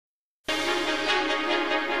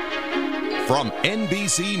From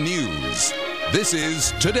NBC News, this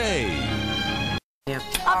is Today.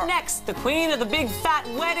 Up next, the queen of the big fat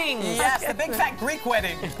weddings. Yes, the big fat Greek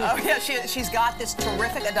wedding. Oh yeah, she's got this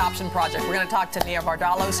terrific adoption project. We're going to talk to Nia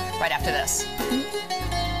Vardalos right after this.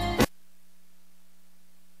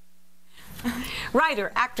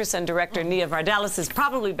 Writer, actress, and director Nia Vardalos is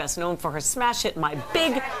probably best known for her smash hit My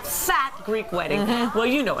Big Fat Greek Wedding. Well,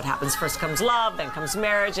 you know what happens. First comes love, then comes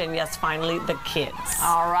marriage, and yes, finally, the kids.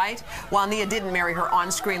 All right. While Nia didn't marry her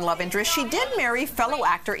on-screen love interest, she did marry fellow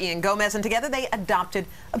actor Ian Gomez, and together they adopted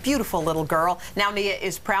a beautiful little girl. Now Nia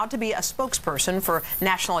is proud to be a spokesperson for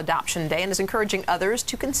National Adoption Day and is encouraging others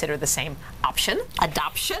to consider the same option.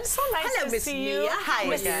 Adoption? So nice Hello, to Miss see you. Nia. Hi,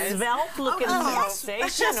 Miss guys. Svelte, looking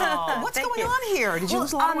sensational. What's going on here? Did you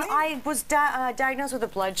lose a lot of weight? I was diagnosed with a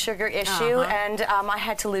blood sugar issue, and I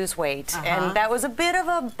had to lose weight. And that was a bit of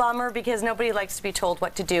a bummer because nobody likes to be told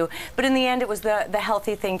what to do. But in the end, it was the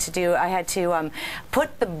healthy thing to do. I had to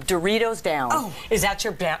put the Doritos down. Oh, is that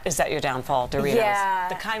your downfall, Doritos? Yeah.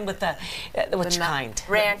 The kind with the which kind?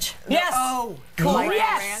 Ranch. Yes. Oh, Cool like Ranch.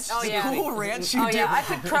 ranch. Oh yeah. Cool Ranch. Oh yeah. I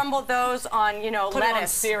could crumble those on, you know, Put lettuce. it on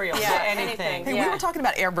cereal. Yeah, anything. Hey, we were talking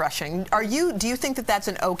about airbrushing. Do you think that that's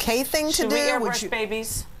an okay thing to Should do? we airbrush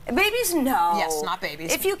babies? Babies, no. Yes, not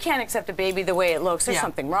babies. If you can't accept a baby the way it looks, there's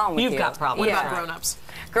something wrong with you. You've got problems. What about grown-ups?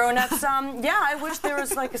 Grown-ups, yeah, I wish there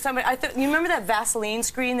was like somebody. You remember that Vaseline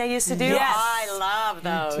screen they used to do? Yes. I love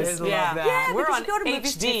those. Yeah, we're on you go to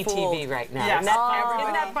movies to be HD fooled. TV right now. Yes.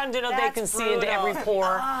 Isn't that fun to know they can see into every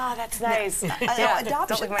pore? Ah, that's nice. Adoption.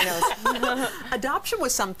 Don't lick my nose. Adoption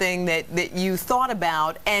was something that you thought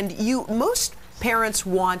about, and most parents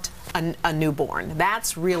want a newborn.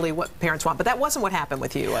 That's really what parents want. But that wasn't what happened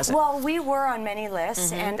with you, was it? Well, we were on many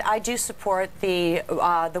lists, and I do support the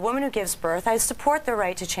woman who gives birth. I support their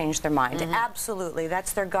right to change their mind. Absolutely,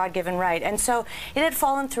 that's their God-given right. And so it had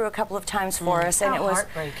fallen through a couple of times for us, and it was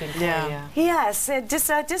heartbreaking. Yes,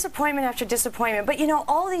 disappointment after disappointment. But you know,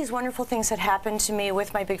 all these wonderful things had happened to me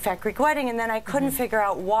with My Big Fat Greek Wedding, and then I couldn't figure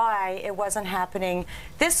out why it wasn't happening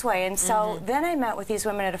this way. And so then I met with these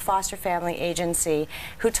women at a foster family agency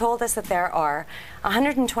who told us that there are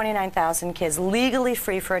 129,000 kids legally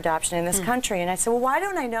free for adoption in this country. And I said, well, why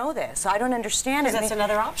don't I know this? I don't understand it. Because that's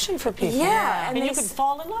another option for people. Yeah. And you could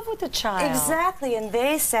fall in love with the child. Exactly. And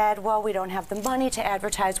they said, well, we don't have the money to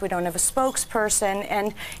advertise. We don't have a spokesperson. And,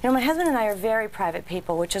 you know, my husband and I are very private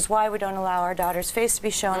people, which is why we don't allow our daughter's face to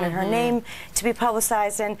be shown and her name to be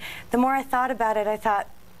publicized. And the more I thought about it, I thought,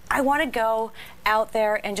 I want to go out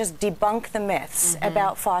there and just debunk the myths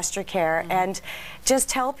about foster care and just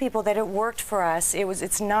tell people that it worked for us.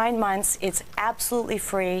 It's 9 months. It's absolutely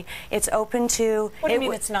free. It's open to. What do you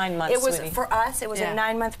mean it's 9 months? It was sweetie? for us. It was a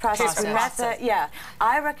 9-month process. We met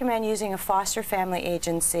I recommend using a foster family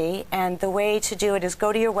agency, and the way to do it is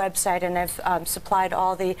go to your website, and I've supplied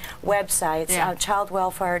all the websites.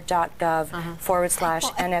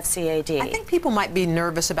 childwelfare.gov/NFCAD. I think people might be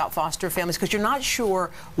nervous about foster families because you're not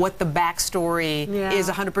sure what the backstory is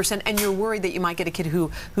 100%, and you're worried that you might get a kid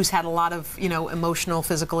who's had a lot of, you know, emotional,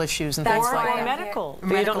 physical issues and things like that. Or medical.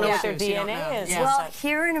 You don't know what their DNA is. Well,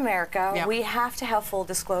 here in America, we have to have full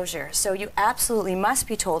disclosure. So you absolutely must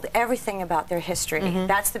be told everything about their history.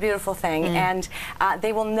 That's the beautiful thing. And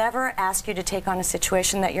they will never ask you to take on a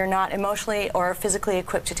situation that you're not emotionally or physically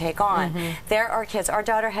equipped to take on. There are kids. Our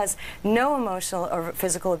daughter has no emotional or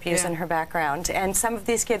physical abuse in her background. And some of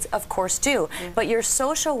these kids, of course, do. But your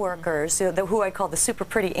social workers, who I call the super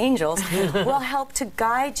pretty angels, will help to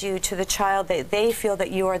guide you to the child that they feel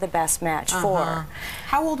that you are the best match for.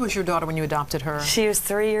 How old was your daughter when you adopted her? She was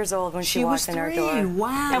 3 years old when she walked in our door.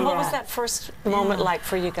 Wow. And what was that first moment like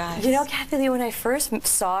for you guys? You know, Kathy Lee, when I first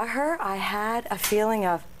saw her, I had a feeling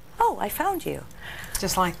of, oh, I found you.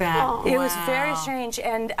 Just like that. Oh, it was very strange,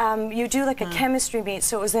 and you do like a chemistry meet,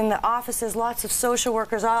 so it was in the offices, lots of social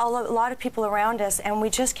workers, a lot of people around us, and we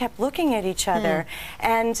just kept looking at each other.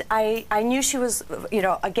 And I knew she was, you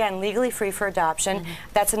know, again, legally free for adoption.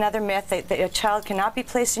 That's another myth, that a child cannot be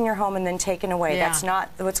placed in your home and then taken away. That's not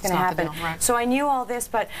what's going to happen. So I knew all this,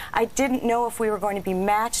 but I didn't know if we were going to be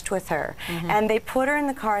matched with her. And they put her in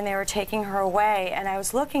the car and they were taking her away, and I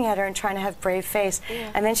was looking at her and trying to have a brave face,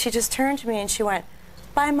 and then she just turned to me and she went,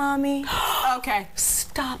 bye, Mommy. Okay.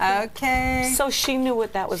 Stop it. Okay. So she knew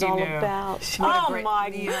what that was all about. Oh, my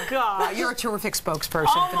God. You're a terrific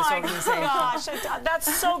spokesperson for this organization. Oh, my gosh.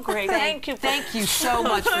 That's so great. Thank you. Thank you so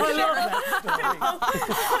much for sharing that story.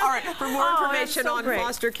 All right. For more information on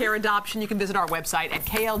foster care adoption, you can visit our website at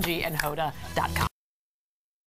klgnhoda.com.